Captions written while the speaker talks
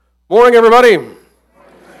Morning, everybody.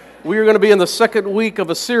 We are going to be in the second week of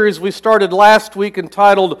a series we started last week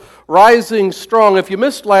entitled Rising Strong. If you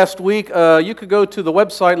missed last week, you could go to the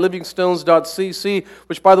website livingstones.cc,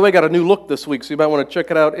 which, by the way, got a new look this week, so you might want to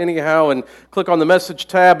check it out anyhow, and click on the message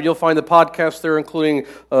tab. You'll find the podcast there, including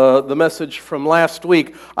the message from last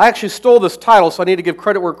week. I actually stole this title, so I need to give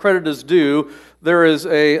credit where credit is due. There is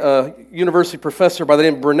a university professor by the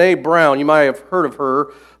name of Brené Brown. You might have heard of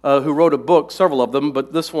her. Who wrote a book, several of them,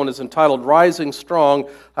 but this one is entitled Rising Strong.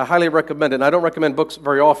 I highly recommend it. And I don't recommend books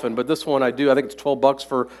very often, but this one I do. I think it's $12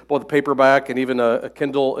 for both a paperback and even a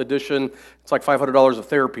Kindle edition. It's like $500 of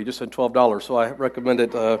therapy just at $12, so I recommend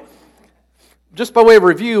it. Just by way of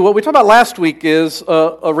review, what we talked about last week is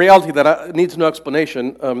a reality that needs no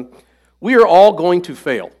explanation. We are all going to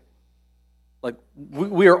fail. Like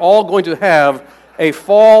we are all going to have a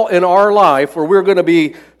fall in our life where we're going to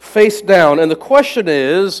be face down. And the question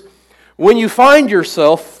is, when you find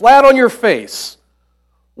yourself flat on your face,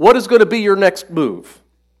 what is going to be your next move?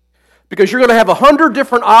 Because you're going to have 100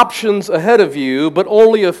 different options ahead of you, but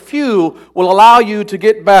only a few will allow you to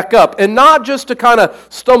get back up. And not just to kind of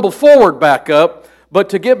stumble forward back up, but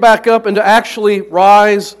to get back up and to actually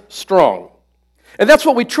rise strong. And that's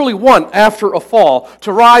what we truly want after a fall,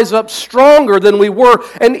 to rise up stronger than we were,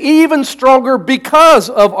 and even stronger because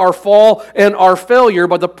of our fall and our failure.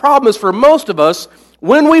 But the problem is for most of us,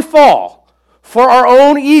 when we fall, for our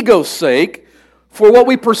own ego's sake, for what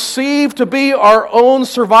we perceive to be our own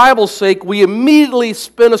survival's sake, we immediately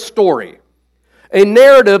spin a story, a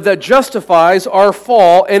narrative that justifies our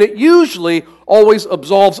fall, and it usually always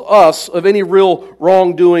absolves us of any real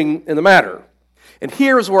wrongdoing in the matter. And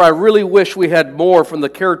here's where I really wish we had more from the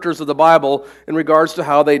characters of the Bible in regards to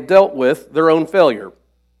how they dealt with their own failure.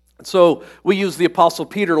 So we used the Apostle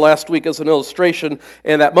Peter last week as an illustration,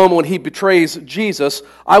 and that moment when he betrays Jesus.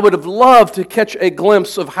 I would have loved to catch a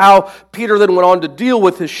glimpse of how Peter then went on to deal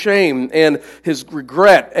with his shame and his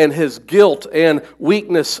regret and his guilt and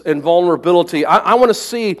weakness and vulnerability. I want to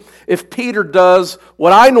see if Peter does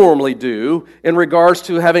what I normally do in regards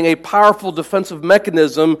to having a powerful defensive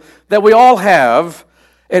mechanism that we all have.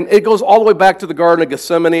 And it goes all the way back to the Garden of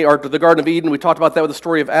Gethsemane or to the Garden of Eden. We talked about that with the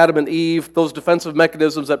story of Adam and Eve, those defensive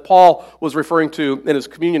mechanisms that Paul was referring to in his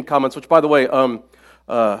communion comments, which, by the way,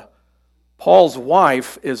 Paul's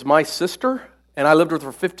wife is my sister, and I lived with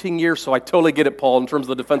her for 15 years, so I totally get it, Paul, in terms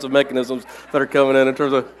of the defensive mechanisms that are coming in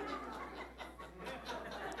terms of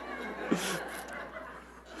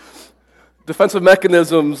defensive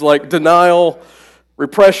mechanisms like denial,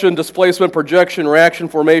 repression, displacement, projection, reaction,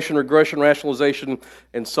 formation, regression, rationalization,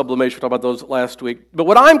 and sublimation. We talked about those last week. But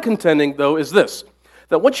what I'm contending, though, is this,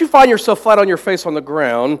 that once you find yourself flat on your face on the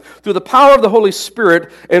ground, through the power of the Holy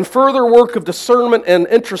Spirit and further work of discernment and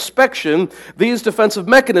introspection, these defensive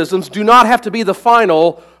mechanisms do not have to be the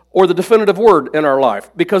final or the definitive word in our life.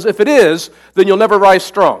 Because if it is, then you'll never rise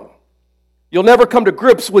strong. You'll never come to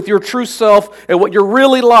grips with your true self and what you're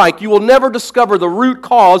really like. You will never discover the root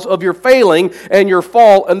cause of your failing and your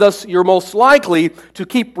fall, and thus you're most likely to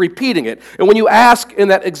keep repeating it. And when you ask in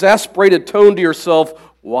that exasperated tone to yourself,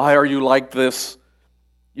 why are you like this?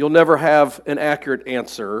 You'll never have an accurate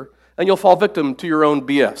answer, and you'll fall victim to your own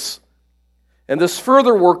BS. And this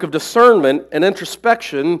further work of discernment and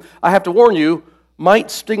introspection, I have to warn you,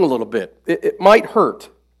 might sting a little bit. It might hurt.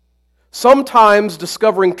 Sometimes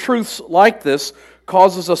discovering truths like this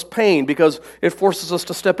causes us pain because it forces us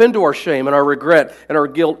to step into our shame and our regret and our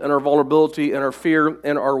guilt and our vulnerability and our fear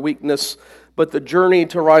and our weakness. But the journey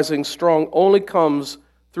to rising strong only comes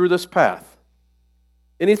through this path.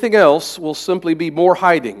 Anything else will simply be more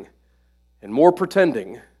hiding and more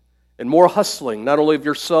pretending and more hustling, not only of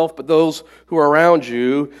yourself but those who are around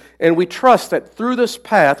you. And we trust that through this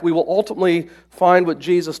path we will ultimately find what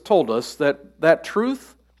Jesus told us, that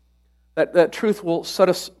truth will set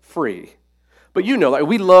us free. But you know, like,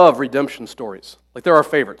 we love redemption stories. Like, they're our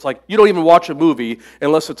favorites. Like, you don't even watch a movie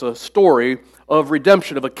unless it's a story of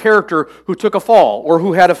redemption, of a character who took a fall or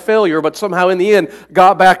who had a failure, but somehow in the end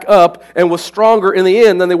got back up and was stronger in the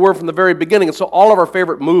end than they were from the very beginning. And so all of our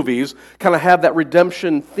favorite movies kind of have that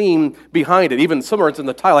redemption theme behind it. Even somewhere it's in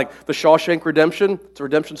the title, like The Shawshank Redemption. It's a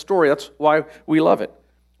redemption story. That's why we love it.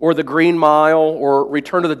 Or The Green Mile, or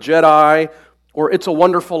Return of the Jedi, or It's a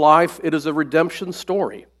Wonderful Life. It is a redemption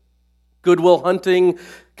story. Good Will Hunting,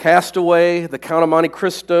 Castaway, The Count of Monte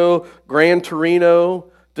Cristo, Gran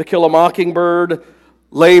Torino, To Kill a Mockingbird,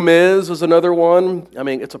 Les Mis is another one. I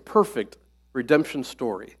mean, it's a perfect redemption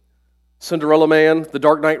story. Cinderella Man, The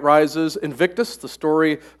Dark Knight Rises, Invictus, the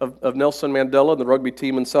story of Nelson Mandela and the rugby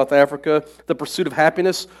team in South Africa, The Pursuit of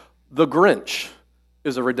Happiness, The Grinch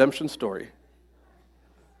is a redemption story.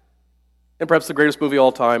 And perhaps the greatest movie of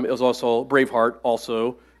all time is also Braveheart,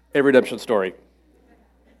 also a redemption story.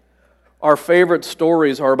 Our favorite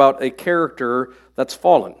stories are about a character that's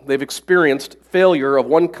fallen. They've experienced failure of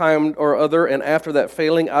one kind or other, and after that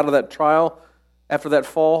failing, out of that trial, after that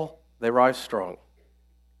fall, they rise strong.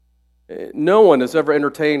 No one is ever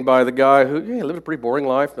entertained by the guy who lived a pretty boring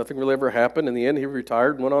life. Nothing really ever happened. In the end, he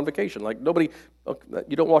retired and went on vacation. Like nobody,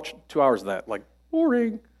 you don't watch 2 hours of that. Like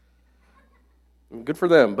boring. Good for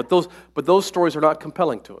them. But those stories are not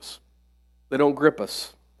compelling to us. They don't grip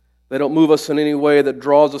us. They don't move us in any way that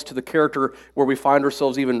draws us to the character where we find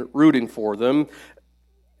ourselves even rooting for them.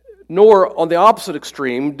 Nor, on the opposite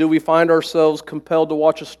extreme, do we find ourselves compelled to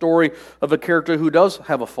watch a story of a character who does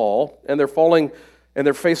have a fall, and they're falling and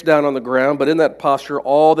they're face down on the ground, but in that posture,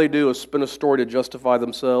 all they do is spin a story to justify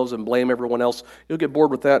themselves and blame everyone else. You'll get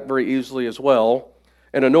bored with that very easily as well,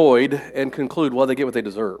 and annoyed, and conclude, well, they get what they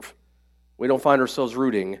deserve. We don't find ourselves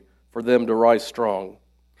rooting for them to rise strong.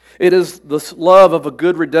 It is this love of a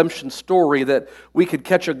good redemption story that we could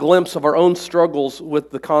catch a glimpse of our own struggles with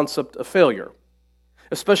the concept of failure,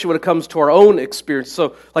 especially when it comes to our own experience.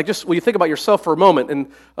 So, like, just when you think about yourself for a moment,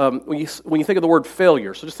 and when you think of the word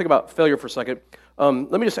failure, so just think about failure for a second.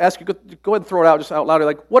 Let me just ask you, go ahead and throw it out just out loud.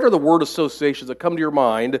 Like, what are the word associations that come to your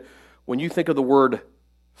mind when you think of the word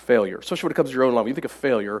failure? Especially when it comes to your own life. When you think of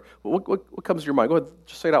failure, what comes to your mind? Go ahead,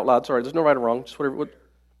 just say it out loud. Sorry, there's no right or wrong. Just whatever.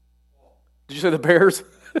 Did you say the Bears?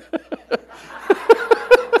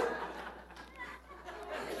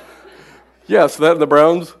 Yes, that and the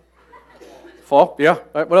Browns. Fall? Yeah. All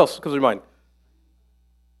right, what else comes to your mind?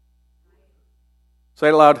 Say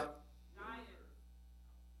it aloud.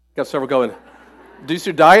 Got several going. Do you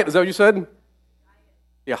say diet? Is that what you said?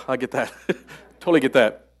 Yeah, I get that. Totally get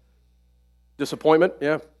that. Disappointment?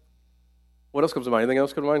 Yeah. What else comes to mind? Anything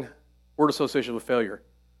else come to mind? Word association with failure.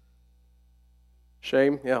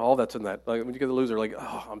 Shame? Yeah, all that's in that. Like when you get the loser, like,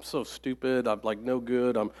 oh, I'm so stupid. I'm like no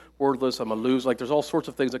good. I'm worthless. I'm a loser. Like there's all sorts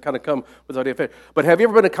of things that kind of come with the idea of failure. But have you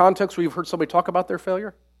ever been in a context where you've heard somebody talk about their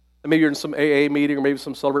failure? And maybe you're in some AA meeting or maybe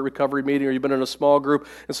some Celebrate Recovery meeting, or you've been in a small group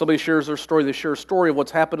and somebody shares their story. They share a story of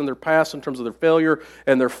what's happened in their past in terms of their failure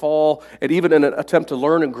and their fall, and even in an attempt to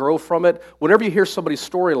learn and grow from it. Whenever you hear somebody's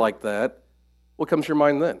story like that, what comes to your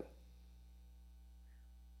mind then?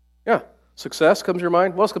 Yeah, success comes to your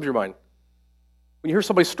mind. What else comes to your mind? When you hear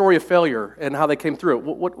somebody's story of failure and how they came through it,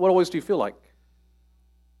 what always do you feel like?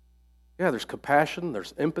 Yeah, there's compassion,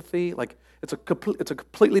 there's empathy. Like it's a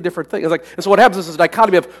completely different thing. It's like, and so what happens is this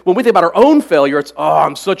dichotomy of when we think about our own failure, it's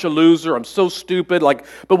I'm such a loser, I'm so stupid. Like,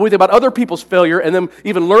 but when we think about other people's failure and then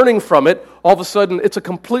even learning from it, all of a sudden it's a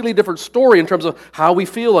completely different story in terms of how we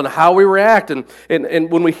feel and how we react. And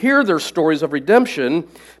when we hear their stories of redemption,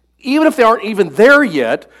 even if they aren't even there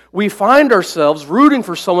yet, we find ourselves rooting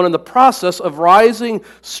for someone in the process of rising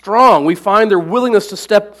strong. We find their willingness to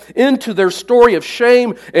step into their story of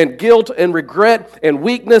shame and guilt and regret and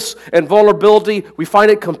weakness and vulnerability. We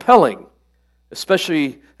find it compelling,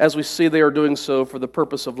 especially as we see they are doing so for the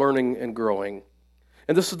purpose of learning and growing.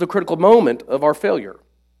 And this is the critical moment of our failure.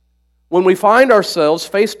 When we find ourselves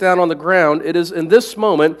face down on the ground, it is in this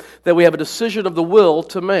moment that we have a decision of the will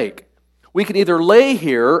to make. We can either lay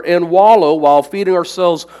here and wallow while feeding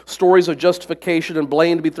ourselves stories of justification and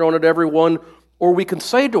blame to be thrown at everyone, or we can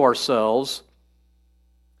say to ourselves,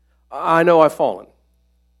 I know I've fallen,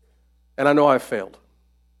 and I know I've failed,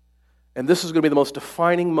 and this is going to be the most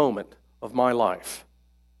defining moment of my life.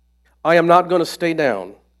 I am not going to stay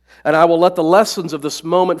down, and I will let the lessons of this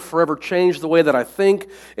moment forever change the way that I think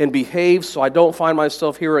and behave so I don't find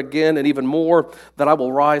myself here again, and even more, that I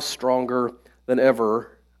will rise stronger than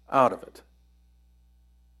ever out of it.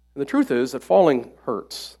 And the truth is that falling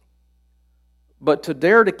hurts. But to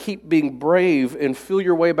dare to keep being brave and feel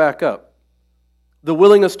your way back up, the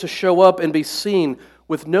willingness to show up and be seen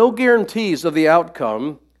with no guarantees of the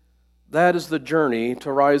outcome, that is the journey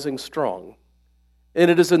to rising strong.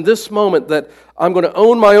 And it is in this moment that I'm going to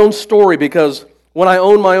own my own story, because when I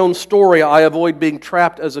own my own story, I avoid being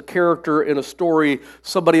trapped as a character in a story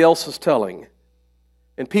somebody else is telling.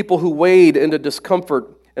 And people who wade into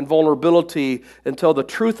discomfort and vulnerability and tell the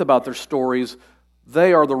truth about their stories,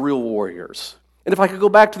 they are the real warriors. And if I could go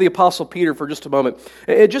back to the Apostle Peter for just a moment,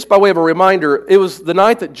 and just by way of a reminder, it was the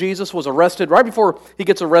night that Jesus was arrested. Right before he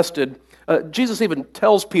gets arrested, Jesus even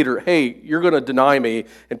tells Peter, hey, you're going to deny me.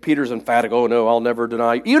 And Peter's emphatic, oh no, I'll never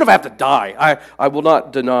deny you. Even if I have to die, I will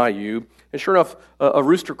not deny you. And sure enough, a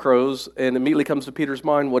rooster crows, and immediately comes to Peter's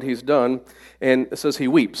mind what he's done, and it says he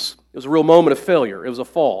weeps. It was a real moment of failure. It was a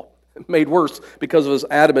fall. Made worse because of his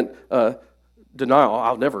adamant denial.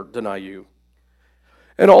 I'll never deny you.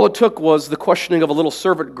 And all it took was the questioning of a little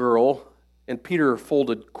servant girl, and Peter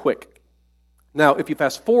folded quick. Now, if you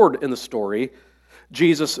fast forward in the story,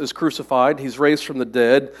 Jesus is crucified, he's raised from the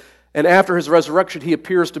dead, and after his resurrection, he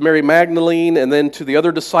appears to Mary Magdalene and then to the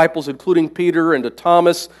other disciples, including Peter and to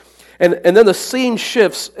Thomas. And then the scene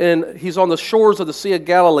shifts, and he's on the shores of the Sea of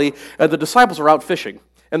Galilee, and the disciples are out fishing.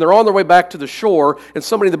 And they're on their way back to the shore, and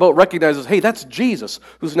somebody in the boat recognizes, hey, that's Jesus,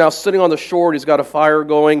 who's now sitting on the shore, and he's got a fire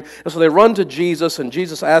going. And so they run to Jesus, and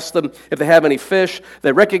Jesus asks them if they have any fish.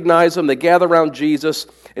 They recognize him, they gather around Jesus,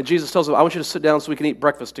 and Jesus tells them, I want you to sit down so we can eat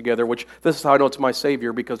breakfast together, which this is how I know it's my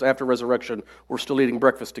Savior, because after resurrection, we're still eating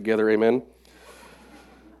breakfast together, amen?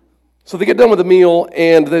 So they get done with the meal,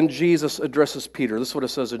 and then Jesus addresses Peter. This is what it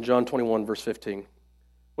says in John 21, verse 15.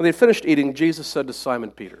 When they had finished eating, Jesus said to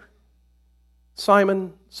Simon Peter,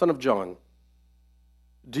 Simon, son of John,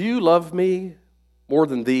 do you love me more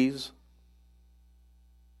than these?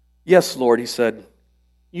 Yes, Lord, he said,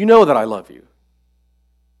 you know that I love you.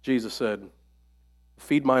 Jesus said,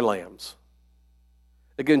 feed my lambs.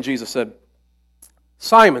 Again, Jesus said,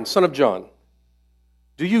 Simon, son of John,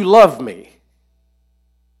 do you love me?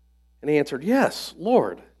 And he answered, yes,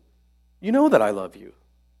 Lord, you know that I love you.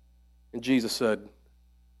 And Jesus said,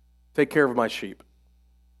 take care of my sheep.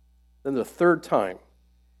 Then the third time,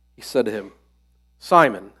 he said to him,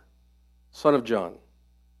 Simon, son of John,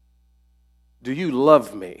 do you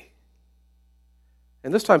love me?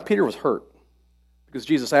 And this time Peter was hurt because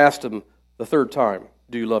Jesus asked him the third time,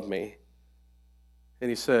 do you love me? And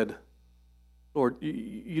he said, Lord,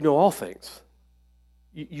 you know all things.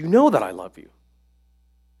 You know that I love you.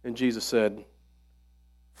 And Jesus said,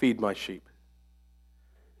 feed my sheep.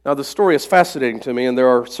 Now the story is fascinating to me, and there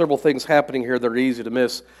are several things happening here that are easy to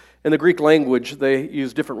miss. In the Greek language, they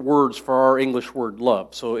use different words for our English word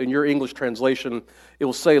love. So in your English translation, it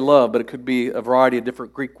will say love, but it could be a variety of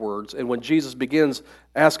different Greek words. And when Jesus begins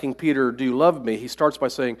asking Peter, do you love me? He starts by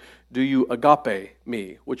saying, do you agape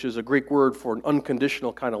me? Which is a Greek word for an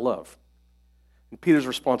unconditional kind of love. And Peter's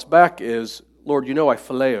response back is, Lord, you know I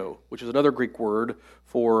phileo, which is another Greek word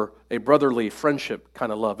for a brotherly friendship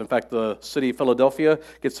kind of love. In fact, the city of Philadelphia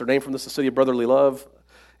gets their name from this, the city of brotherly love.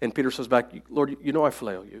 And Peter says back, Lord, you know I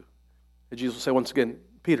phileo you. And Jesus will say once again,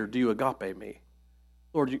 Peter, do you agape me?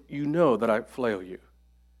 Lord, you know that I phileo you.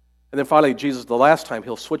 And then finally, Jesus, the last time,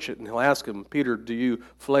 he'll switch it and he'll ask him, Peter, do you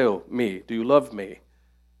phileo me? Do you love me?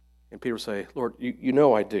 And Peter will say, Lord, you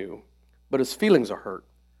know I do. But his feelings are hurt.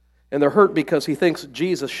 And they're hurt because he thinks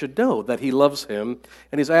Jesus should know that he loves him.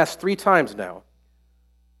 And he's asked 3 times now.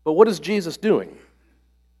 But what is Jesus doing?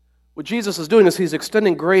 What Jesus is doing is he's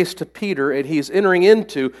extending grace to Peter, and he's entering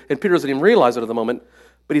into, and Peter doesn't even realize it at the moment,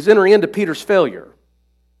 but he's entering into Peter's failure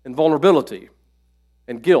and vulnerability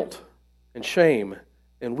and guilt and shame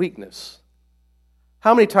and weakness.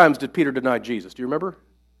 How many times did Peter deny Jesus? Do you remember?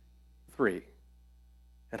 3.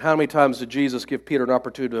 And how many times did Jesus give Peter an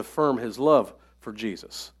opportunity to affirm his love for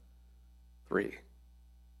Jesus? 3.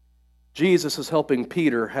 Jesus is helping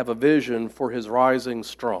Peter have a vision for his rising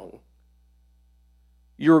strong.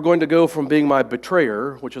 You are going to go from being my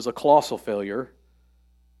betrayer, which is a colossal failure,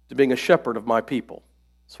 to being a shepherd of my people.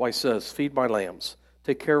 That's why he says, feed my lambs,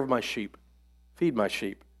 take care of my sheep, feed my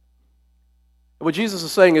sheep. And what Jesus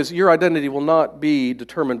is saying is your identity will not be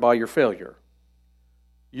determined by your failure.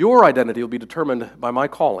 Your identity will be determined by my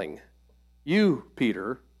calling. You,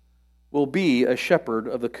 Peter, will be a shepherd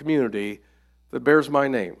of the community that bears my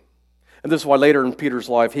name. And this is why later in Peter's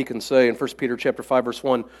life he can say in 1 Peter chapter 5, verse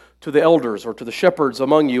 1, to the elders or to the shepherds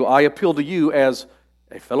among you, I appeal to you as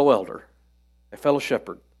a fellow elder, a fellow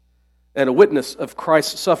shepherd, and a witness of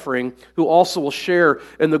Christ's suffering, who also will share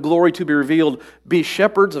in the glory to be revealed. Be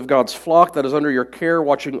shepherds of God's flock that is under your care,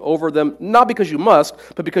 watching over them, not because you must,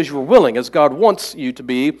 but because you are willing, as God wants you to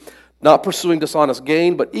be, not pursuing dishonest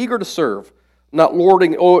gain, but eager to serve, not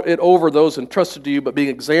lording it over those entrusted to you, but being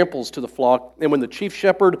examples to the flock. And when the chief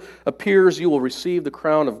shepherd appears, you will receive the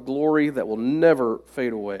crown of glory that will never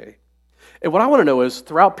fade away. And what I want to know is,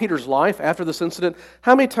 throughout Peter's life, after this incident,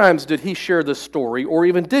 how many times did he share this story, or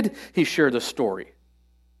even did he share this story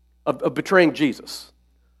of betraying Jesus?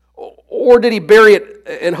 Or did he bury it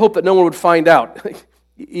and hope that no one would find out,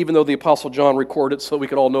 even though the Apostle John recorded it so we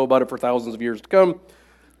could all know about it for thousands of years to come?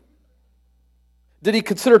 Did he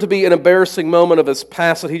consider it to be an embarrassing moment of his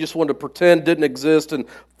past that he just wanted to pretend didn't exist and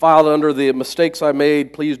filed under the mistakes I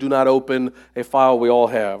made, please do not open a file we all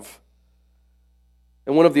have?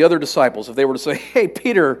 And one of the other disciples, if they were to say, hey,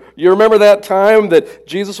 Peter, you remember that time that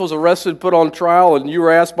Jesus was arrested, put on trial, and you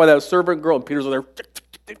were asked by that servant girl, and Peter's there,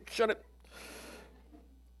 shut it.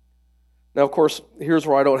 Now, of course, here's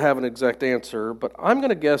where I don't have an exact answer, but I'm going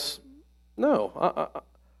to guess no.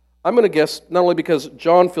 I'm going to guess, not only because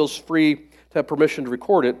John feels free to have permission to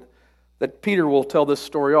record it, that Peter will tell this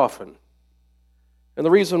story often. And the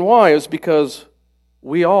reason why is because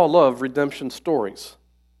we all love redemption stories.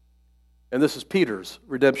 And this is Peter's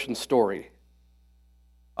redemption story.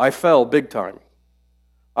 I fell big time.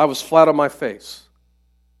 I was flat on my face.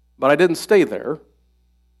 But I didn't stay there.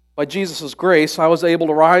 By Jesus' grace, I was able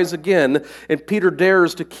to rise again, and Peter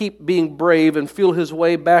dares to keep being brave and feel his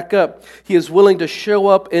way back up. He is willing to show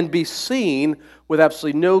up and be seen with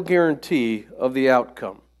absolutely no guarantee of the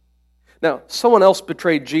outcome. Now, someone else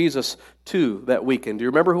betrayed Jesus too that weekend. Do you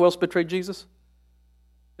remember who else betrayed Jesus?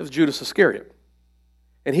 It was Judas Iscariot.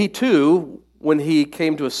 And he too, when he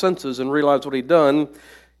came to his senses and realized what he'd done,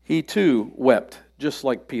 he too wept, just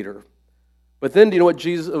like Peter. But then, do you know what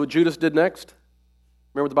Judas did next?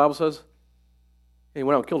 Remember what the Bible says? He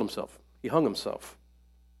went out and killed himself. He hung himself.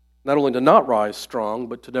 Not only to not rise strong,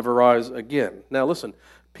 but to never rise again. Now listen,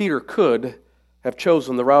 Peter could have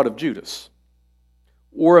chosen the route of Judas.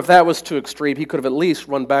 Or if that was too extreme, he could have at least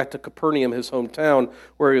run back to Capernaum, his hometown,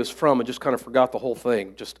 where he was from, and just kind of forgot the whole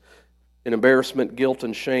thing. Just in embarrassment, guilt,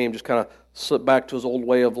 and shame, just kind of slipped back to his old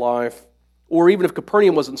way of life. Or even if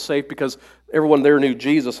Capernaum wasn't safe because everyone there knew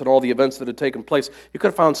Jesus and all the events that had taken place, he could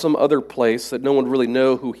have found some other place that no one would really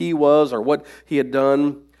know who he was or what he had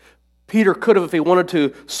done. Peter could have, if he wanted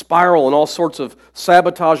to, spiral in all sorts of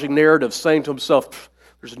sabotaging narratives, saying to himself,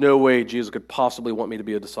 there's no way Jesus could possibly want me to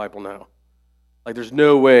be a disciple now. Like, there's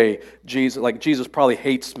no way Jesus probably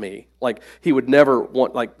hates me. Like, he would never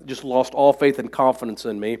want, just lost all faith and confidence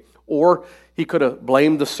in me. Or he could have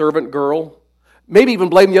blamed the servant girl. Maybe even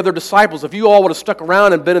blame the other disciples. If you all would have stuck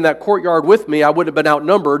around and been in that courtyard with me, I would have been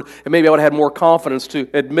outnumbered, and maybe I would have had more confidence to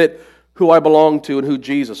admit who I belonged to and who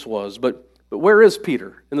Jesus was. But where is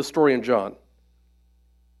Peter in the story in John?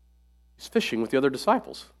 He's fishing with the other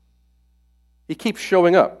disciples. He keeps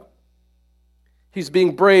showing up. He's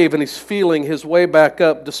being brave, and he's feeling his way back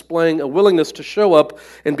up, displaying a willingness to show up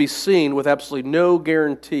and be seen with absolutely no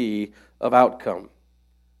guarantee of outcome.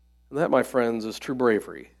 And that, my friends, is true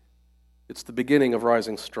bravery. It's the beginning of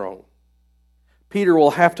rising strong. Peter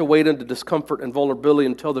will have to wade into discomfort and vulnerability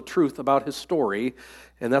and tell the truth about his story,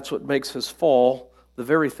 and that's what makes his fall the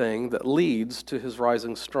very thing that leads to his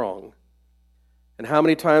rising strong. And how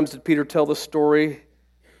many times did Peter tell this story?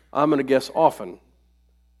 I'm going to guess often,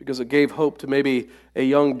 because it gave hope to maybe a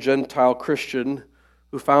young Gentile Christian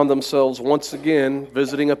who found themselves once again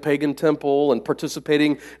visiting a pagan temple and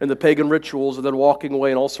participating in the pagan rituals and then walking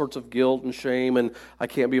away in all sorts of guilt and shame, and I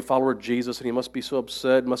can't be a follower of Jesus, and he must be so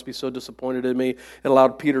upset, must be so disappointed in me. It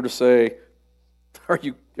allowed Peter to say, are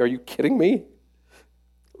you kidding me?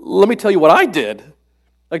 Let me tell you what I did.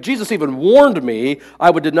 Like, Jesus even warned me I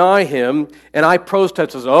would deny him, and I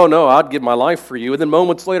protested, oh no, I'd give my life for you. And then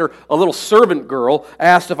moments later, a little servant girl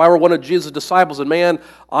asked if I were one of Jesus' disciples, and man,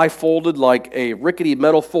 I folded like a rickety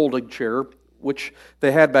metal folding chair, which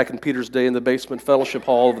they had back in Peter's day in the basement fellowship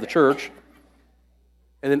hall of the church.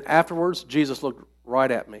 And then afterwards, Jesus looked right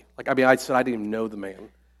at me. I said I didn't even know the man,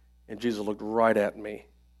 and Jesus looked right at me.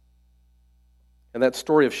 And that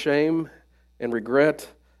story of shame and regret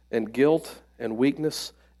and guilt and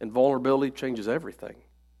weakness and vulnerability changes everything.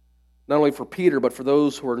 Not only for Peter, but for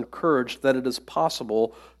those who are encouraged that it is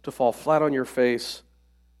possible to fall flat on your face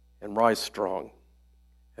and rise strong.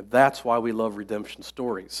 And that's why we love redemption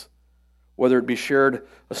stories. Whether it be shared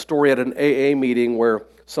a story at an AA meeting where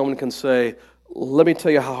someone can say, let me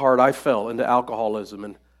tell you how hard I fell into alcoholism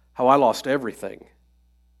and how I lost everything.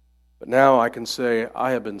 But now I can say,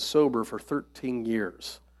 I have been sober for 13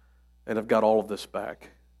 years and have got all of this back.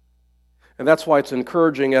 And that's why it's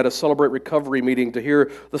encouraging at a Celebrate Recovery meeting to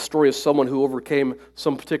hear the story of someone who overcame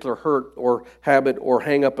some particular hurt or habit or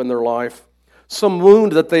hang-up in their life, some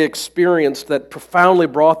wound that they experienced that profoundly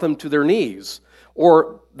brought them to their knees,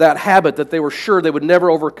 or that habit that they were sure they would never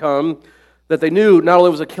overcome, that they knew not only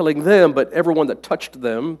was it killing them, but everyone that touched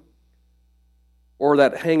them, or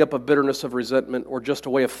that hang-up of bitterness, of resentment, or just a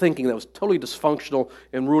way of thinking that was totally dysfunctional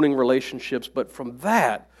and ruining relationships. But from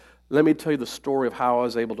that, let me tell you the story of how I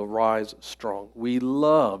was able to rise strong. We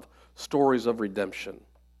love stories of redemption.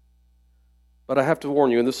 But I have to warn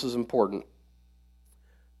you, and this is important,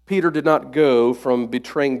 Peter did not go from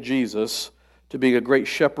betraying Jesus to being a great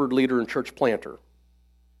shepherd, leader, and church planter.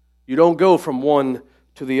 You don't go from one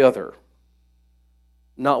to the other,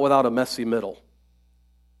 not without a messy middle.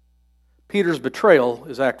 Peter's betrayal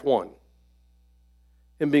is Act 1.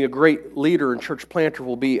 Him being a great leader and church planter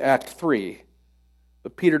will be Act 3.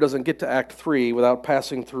 But Peter doesn't get to Act 3 without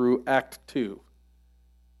passing through Act 2.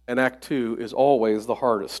 And Act 2 is always the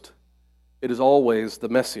hardest. It is always the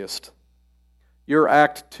messiest. Your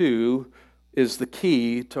Act 2 is the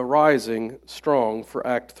key to rising strong for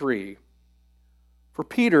Act 3. For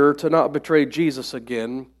Peter to not betray Jesus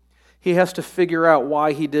again, he has to figure out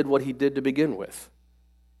why he did what he did to begin with.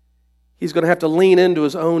 He's going to have to lean into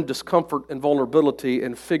his own discomfort and vulnerability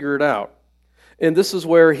and figure it out. And this is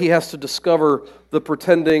where he has to discover the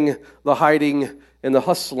pretending, the hiding, and the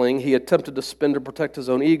hustling he attempted to spin to protect his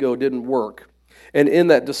own ego didn't work. And in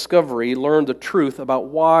that discovery, learn the truth about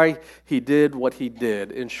why he did what he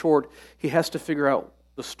did. In short, he has to figure out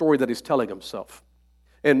the story that he's telling himself.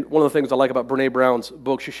 And one of the things I like about Brene Brown's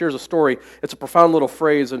book, she shares a story. It's a profound little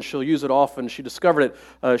phrase, and she'll use it often. She discovered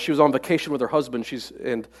it. She was on vacation with her husband. She's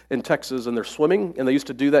in Texas, and they're swimming, and they used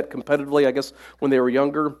to do that competitively, I guess, when they were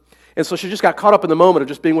younger. And so she just got caught up in the moment of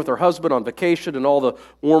just being with her husband on vacation and all the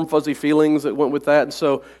warm, fuzzy feelings that went with that. And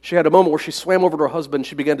so she had a moment where she swam over to her husband and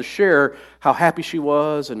she began to share how happy she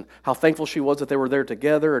was and how thankful she was that they were there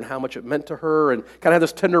together and how much it meant to her, and kind of had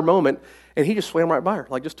this tender moment. And he just swam right by her,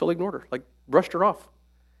 like just totally ignored her, like brushed her off.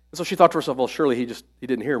 And so she thought to herself, well, surely he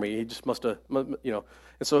didn't hear me. He just must have, And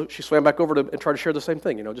so she swam back over and tried to share the same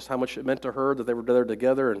thing, just how much it meant to her that they were there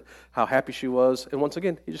together and how happy she was. And once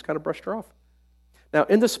again, he just kind of brushed her off. Now,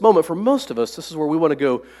 in this moment, for most of us, this is where we want to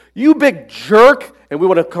go, you big jerk, and we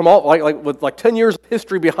want to come out with 10 years of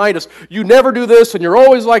history behind us. You never do this, and you're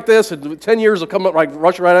always like this, and 10 years will come up,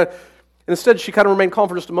 rush right at it. And instead, she kind of remained calm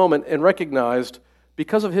for just a moment and recognized,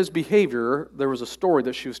 because of his behavior, there was a story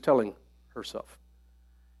that she was telling herself.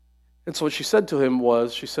 And so what she said to him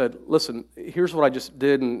was, she said, listen, here's what I just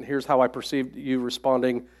did, and here's how I perceived you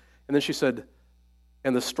responding. And then she said,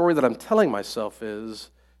 and the story that I'm telling myself is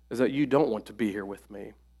that you don't want to be here with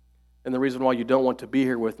me. And the reason why you don't want to be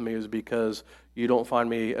here with me is because you don't find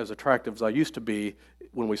me as attractive as I used to be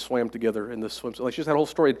when we swam together in this swimsuit. Like, she just had a whole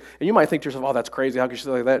story. And you might think to yourself, oh, that's crazy. How could she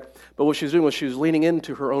say like that? But what she was doing was she was leaning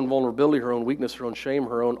into her own vulnerability, her own weakness, her own shame,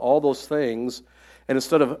 her own all those things. And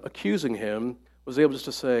instead of accusing him, was able just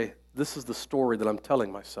to say, this is the story that I'm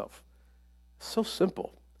telling myself. It's so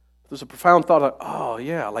simple. There's a profound thought like, oh,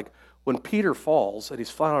 yeah, like when Peter falls and he's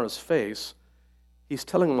flat on his face, he's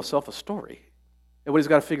telling himself a story. And what he's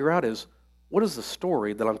got to figure out is, what is the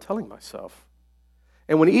story that I'm telling myself?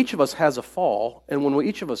 And when each of us has a fall, and when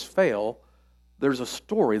each of us fail, there's a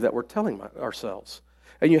story that we're telling ourselves.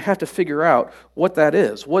 And you have to figure out what that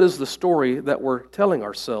is. What is the story that we're telling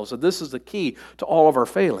ourselves? And this is the key to all of our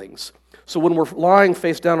failings. So when we're lying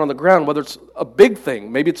face down on the ground, whether it's a big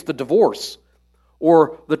thing, maybe it's the divorce,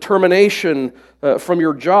 or the termination from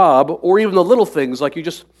your job, or even the little things like you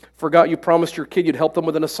just forgot you promised your kid you'd help them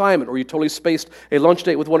with an assignment, or you totally spaced a lunch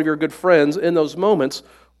date with one of your good friends. In those moments,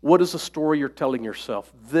 what is the story you're telling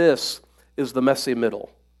yourself? This is the messy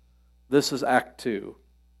middle. This is Act 2.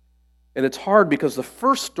 And it's hard because the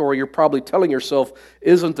first story you're probably telling yourself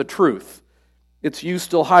isn't the truth. It's you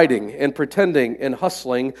still hiding and pretending and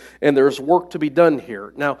hustling, and there's work to be done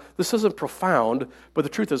here. Now, this isn't profound, but the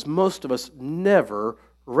truth is most of us never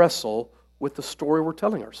wrestle with the story we're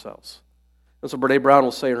telling ourselves. And so Brene Brown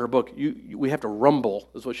will say in her book, we have to rumble,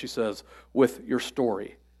 is what she says, with your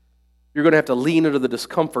story. You're going to have to lean into the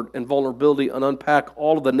discomfort and vulnerability and unpack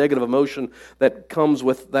all of the negative emotion that comes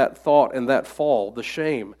with that thought and that fall, the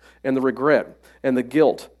shame and the regret and the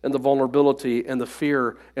guilt and the vulnerability and the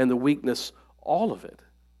fear and the weakness, all of it.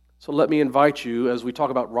 So let me invite you, as we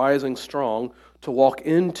talk about rising strong, to walk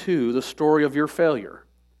into the story of your failure.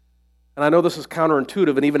 And I know this is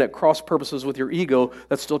counterintuitive, and even at cross purposes with your ego,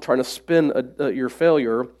 that's still trying to spin your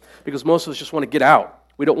failure, because most of us just want to get out.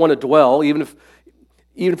 We don't want to dwell, even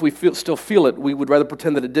if we still feel it, we would rather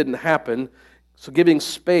pretend that it didn't happen. So giving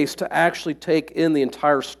space to actually take in the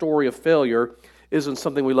entire story of failure isn't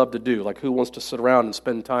something we love to do. Like, who wants to sit around and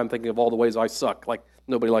spend time thinking of all the ways I suck? Like,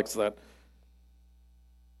 nobody likes that.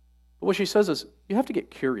 But what she says is, you have to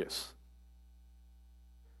get curious.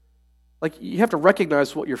 Like, you have to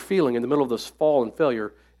recognize what you're feeling in the middle of this fall and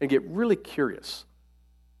failure and get really curious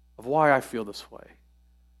of why I feel this way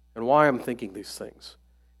and why I'm thinking these things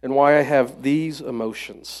and why I have these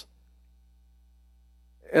emotions.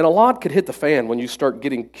 And a lot could hit the fan when you start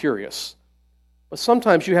getting curious. But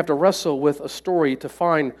sometimes you have to wrestle with a story to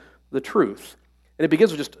find the truth. And it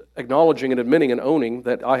begins with just acknowledging and admitting and owning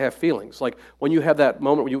that I have feelings. Like when you have that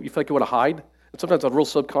moment where you feel like you want to hide, and sometimes on real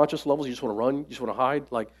subconscious levels you just want to run, you just want to hide.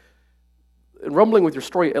 Like, rumbling with your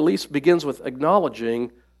story at least begins with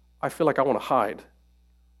acknowledging, I feel like I want to hide.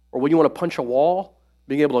 Or when you want to punch a wall,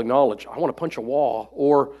 being able to acknowledge, I want to punch a wall.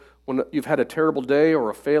 Or when you've had a terrible day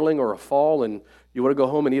or a failing or a fall and you want to go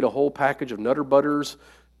home and eat a whole package of Nutter Butters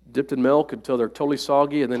dipped in milk until they're totally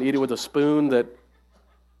soggy and then eat it with a spoon that,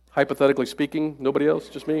 hypothetically speaking, nobody else,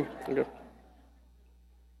 just me? Okay.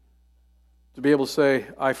 To be able to say,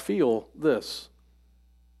 I feel this.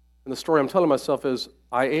 And the story I'm telling myself is,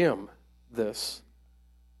 I am this.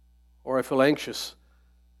 Or I feel anxious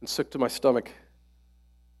and sick to my stomach.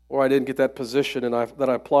 Or I didn't get that position that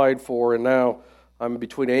I applied for, and now I'm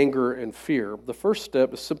between anger and fear. The first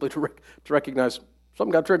step is simply to recognize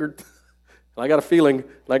something got triggered. And I got a feeling,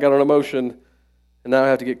 and I got an emotion, and now I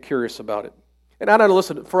have to get curious about it. And I know,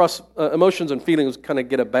 listen, for us, emotions and feelings kind of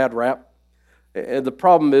get a bad rap. And the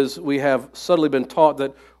problem is we have subtly been taught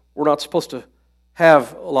that we're not supposed to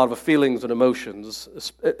have a lot of feelings and emotions,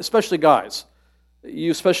 especially guys.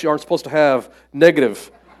 You especially aren't supposed to have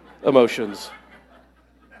negative emotions.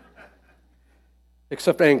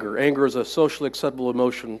 Except anger. Anger is a socially acceptable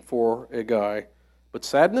emotion for a guy. But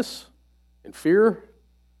sadness and fear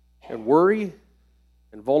and worry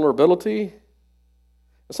and vulnerability.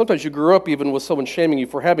 And sometimes you grew up even with someone shaming you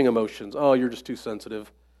for having emotions. Oh, you're just too sensitive.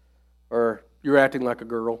 Or you're acting like a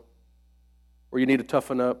girl. Or you need to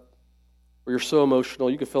toughen up. Or you're so emotional.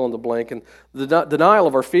 You can fill in the blank. And the denial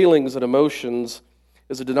of our feelings and emotions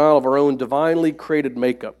is a denial of our own divinely created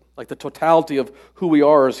makeup. Like the totality of who we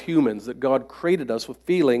are as humans, that God created us with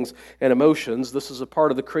feelings and emotions. This is a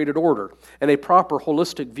part of the created order. And a proper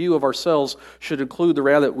holistic view of ourselves should include the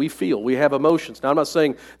reality that we feel. We have emotions. Now, I'm not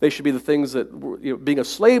saying they should be the things that, being a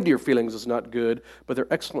slave to your feelings is not good, but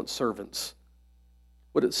they're excellent servants.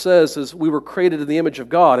 What it says is we were created in the image of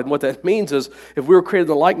God. And what that means is if we were created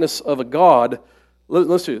in the likeness of a God,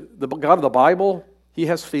 listen, the God of the Bible, He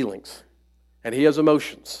has feelings and He has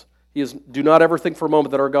emotions. Do not ever think for a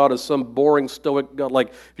moment that our God is some boring, stoic God. Like,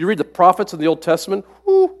 if you read the prophets in the Old Testament,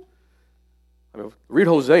 read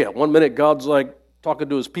Hosea. One minute, God's like talking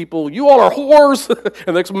to His people, you all are whores, and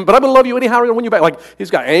the next minute, but I'm going to love you anyhow, I'm going to win you back. Like,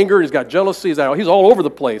 He's got anger, He's got jealousy, He's all over the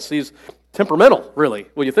place. He's temperamental, really,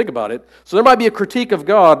 when you think about it. So there might be a critique of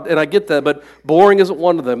God, and I get that, but boring isn't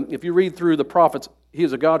one of them. If you read through the prophets, He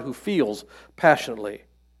is a God who feels passionately.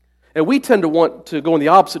 And we tend to want to go in the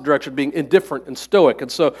opposite direction, being indifferent and stoic. And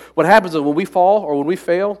so what happens is when we fall or when we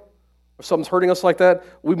fail, or something's hurting us like that,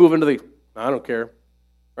 we move into I don't care,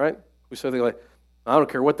 right? We say things like, I don't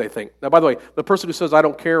care what they think. Now, by the way, the person who says, I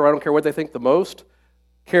don't care, or I don't care what they think the most,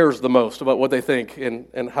 cares the most about what they think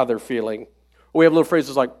and how they're feeling. Or we have little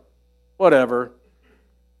phrases like, whatever,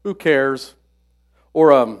 who cares?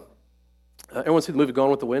 Or, everyone see the movie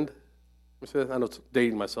Gone with the Wind? I know it's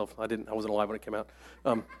dating myself. I wasn't alive when it came out.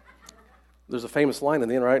 There's a famous line in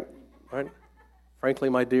the end, right? Frankly,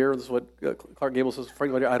 my dear, this is what Clark Gable says,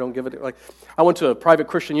 frankly, my dear, I don't give it. Like, I went to a private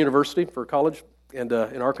Christian university for college and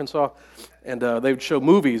in Arkansas, and they would show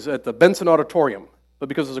movies at the Benson Auditorium. But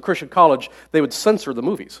because it was a Christian college, they would censor the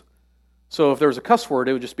movies. So if there was a cuss word,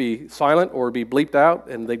 it would just be silent or be bleeped out,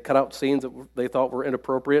 and they'd cut out scenes that they thought were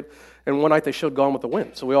inappropriate. And one night they showed Gone with the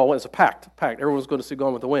Wind. So we all went, it's a pact. Everyone was going to see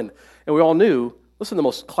Gone with the Wind. And we all knew, listen, the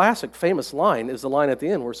most classic, famous line is the line at the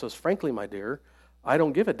end where it says, frankly, my dear, I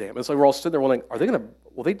don't give a damn. It's like we're all sitting there wondering,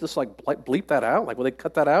 will they just like bleep that out? Like, will they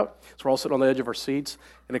cut that out? So we're all sitting on the edge of our seats,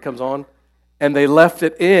 and it comes on, and they left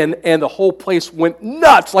it in, and the whole place went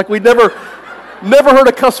nuts. Like we'd never heard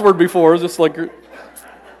a cuss word before. It was just like,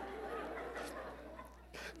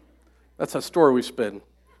 that's a story we spin.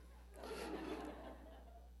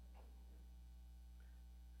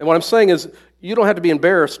 And what I'm saying is, you don't have to be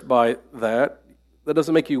embarrassed by that. That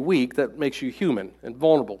doesn't make you weak. That makes you human and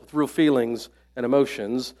vulnerable with real feelings and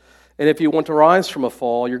emotions. And if you want to rise from a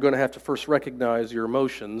fall, you're going to have to first recognize your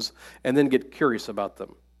emotions and then get curious about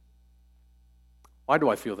them. Why do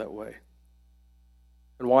I feel that way?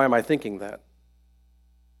 And why am I thinking that?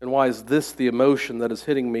 And why is this the emotion that is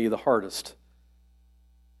hitting me the hardest?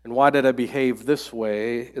 And why did I behave this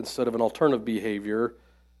way instead of an alternative behavior?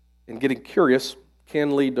 And getting curious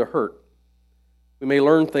can lead to hurt. We may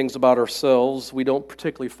learn things about ourselves we don't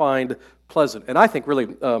particularly find pleasant. And I think really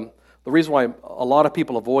the reason why a lot of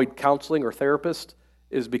people avoid counseling or therapists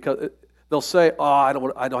is because they'll say, oh, I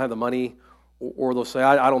don't have the money, or they'll say,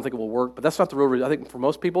 I don't think it will work. But that's not the real reason. I think for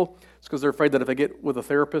most people, it's because they're afraid that if they get with a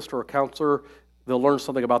therapist or a counselor, they'll learn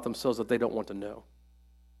something about themselves that they don't want to know.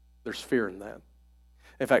 There's fear in that.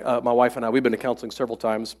 In fact, my wife and I, we've been to counseling several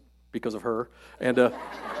times because of her. And the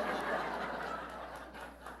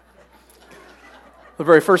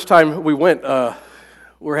very first time we went,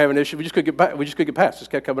 we were having an issue. We just couldn't get past. It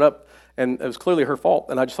just kept coming up. And it was clearly her fault.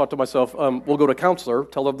 And I just thought to myself, we'll go to a counselor,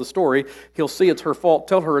 tell her the story. He'll see it's her fault.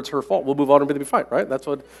 Tell her it's her fault. We'll move on and be fine, right? That's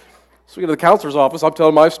what. So we go to the counselor's office. I'm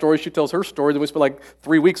telling my story. She tells her story. Then we spent like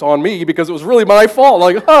 3 weeks on me because it was really my fault.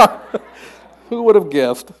 Like, who would have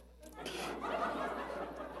guessed?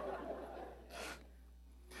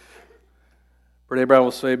 Brene Brown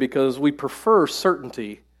will say, because we prefer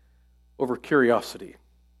certainty over curiosity.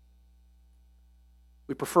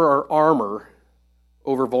 We prefer our armor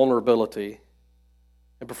over vulnerability,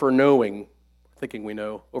 and prefer knowing, thinking we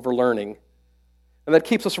know, over learning. And that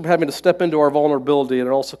keeps us from having to step into our vulnerability, and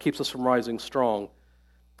it also keeps us from rising strong.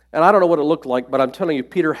 And I don't know what it looked like, but I'm telling you,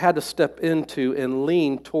 Peter had to step into and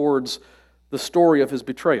lean towards the story of his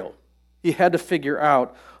betrayal. He had to figure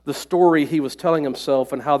out the story he was telling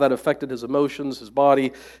himself and how that affected his emotions, his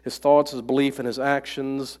body, his thoughts, his belief, and his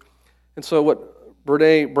actions. And so what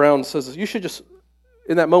Brene Brown says is you should just,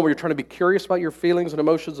 in that moment where you're trying to be curious about your feelings and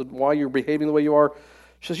emotions and why you're behaving the way you are,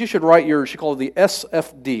 she says you should write she called it the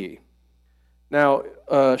SFD. Now,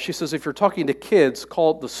 she says if you're talking to kids,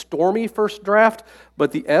 call it the stormy first draft,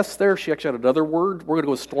 but the S there, she actually had another word. We're going to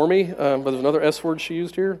go with stormy, but there's another S word she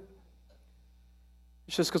used here.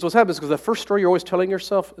 She says, because what's happening is because that first story you're always telling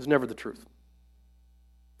yourself is never the truth.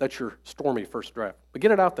 That's your stormy first draft. But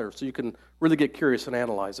get it out there so you can really get curious and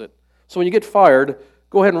analyze it. So when you get fired,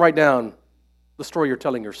 go ahead and write down the story you're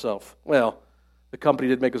telling yourself. Well, the company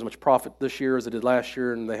didn't make as much profit this year as it did last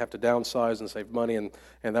year, and they have to downsize and save money, and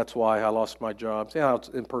that's why I lost my job. See how it's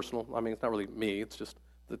impersonal? I mean, it's not really me. It's just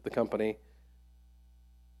the company.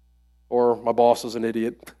 Or my boss is an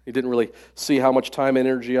idiot. He didn't really see how much time and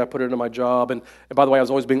energy I put into my job. And by the way, I was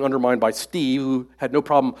always being undermined by Steve, who had no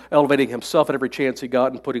problem elevating himself at every chance he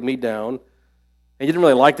got and putting me down. And you didn't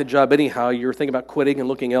really like the job anyhow. You're thinking about quitting and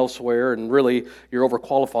looking elsewhere, and really you're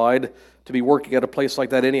overqualified to be working at a place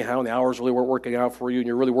like that anyhow, and the hours really weren't working out for you, and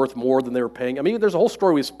you're really worth more than they were paying. I mean, there's a whole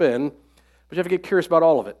story we spin, but you have to get curious about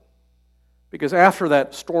all of it. Because after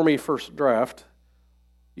that stormy first draft,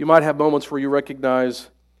 you might have moments where you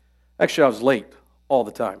recognize, actually, I was late all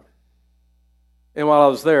the time. And while I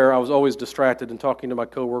was there, I was always distracted and talking to my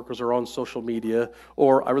coworkers or on social media,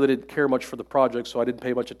 or I really didn't care much for the project, so I didn't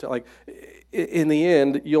pay much attention. Like, in the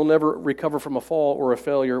end, you'll never recover from a fall or a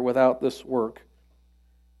failure without this work.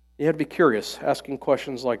 You have to be curious, asking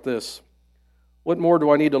questions like this. What more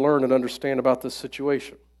do I need to learn and understand about this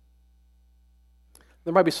situation?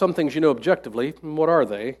 There might be some things you know objectively, and what are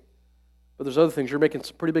they? But there's other things you're making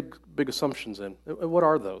some pretty big assumptions in. What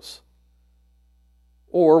are those?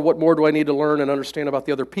 Or what more do I need to learn and understand about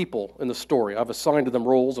the other people in the story? I've assigned to them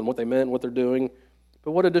roles and what they meant, what they're doing.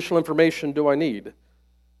 But what additional information do I need?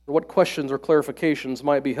 Or what questions or clarifications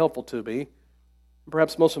might be helpful to me? And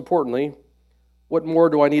perhaps most importantly, what more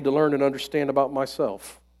do I need to learn and understand about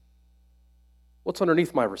myself? What's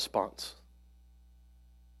underneath my response?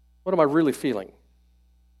 What am I really feeling?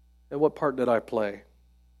 And what part did I play?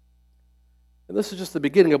 And this is just the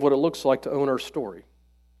beginning of what it looks like to own our story.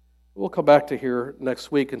 We'll come back to here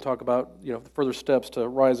next week and talk about the further steps to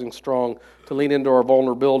rising strong, to lean into our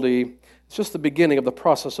vulnerability. It's just the beginning of the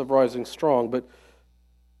process of rising strong. But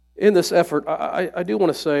in this effort, I do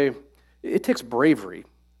want to say it takes bravery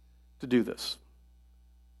to do this.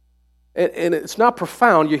 And it's not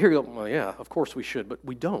profound. You hear, well, yeah, of course we should, but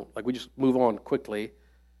we don't. Like, we just move on quickly.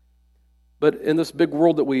 But in this big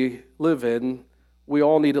world that we live in, we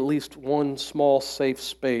all need at least one small, safe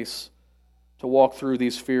space to walk through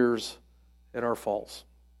these fears and our faults.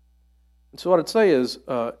 And so what I'd say is,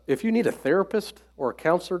 if you need a therapist or a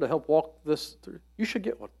counselor to help walk this through, you should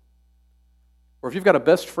get one. Or if you've got a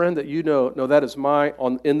best friend that you know that is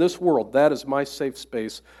in this world, that is my safe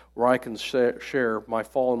space where I can share my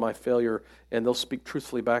fall and my failure, and they'll speak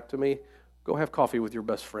truthfully back to me, go have coffee with your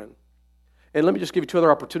best friend. And let me just give you two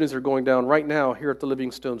other opportunities that are going down right now here at the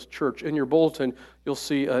Living Stones Church. In your bulletin, you'll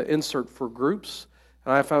see an insert for groups.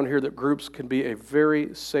 And I found here that groups can be a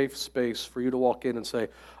very safe space for you to walk in and say,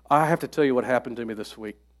 I have to tell you what happened to me this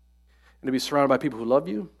week. And to be surrounded by people who love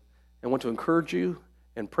you and want to encourage you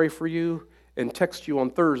and pray for you and text you on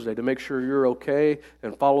Thursday to make sure you're okay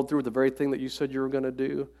and follow through with the very thing that you said you were going to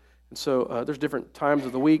do. And so there's different times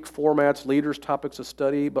of the week, formats, leaders, topics of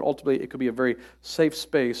study, but ultimately it could be a very safe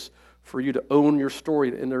space for you to own your story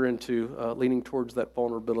and enter into leaning towards that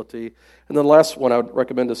vulnerability. And then the last one I would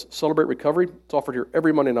recommend is Celebrate Recovery. It's offered here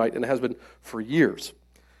every Monday night, and it has been for years.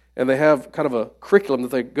 And they have kind of a curriculum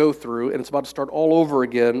that they go through, and it's about to start all over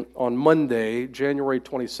again on Monday, January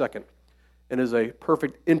 22nd. And is a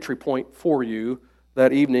perfect entry point for you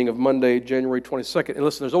that evening of Monday, January 22nd. And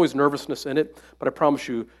listen, there's always nervousness in it, but I promise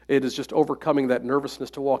you, it is just overcoming that nervousness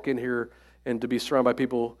to walk in here and to be surrounded by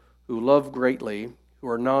people who love greatly, who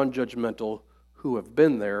are non-judgmental, who have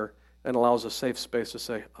been there, and allows a safe space to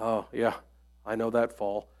say, oh, yeah, I know that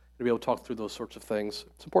fall, and to be able to talk through those sorts of things.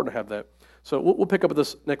 It's important to have that. So we'll pick up with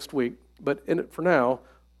this next week, but in it for now,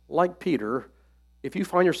 like Peter, if you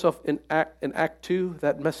find yourself in Act 2,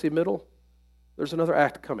 that messy middle, there's another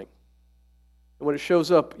act coming. And when it shows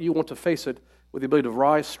up, you want to face it with the ability to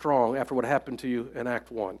rise strong after what happened to you in Act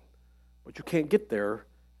 1. But you can't get there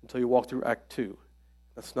until you walk through Act 2.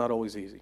 That's not always easy.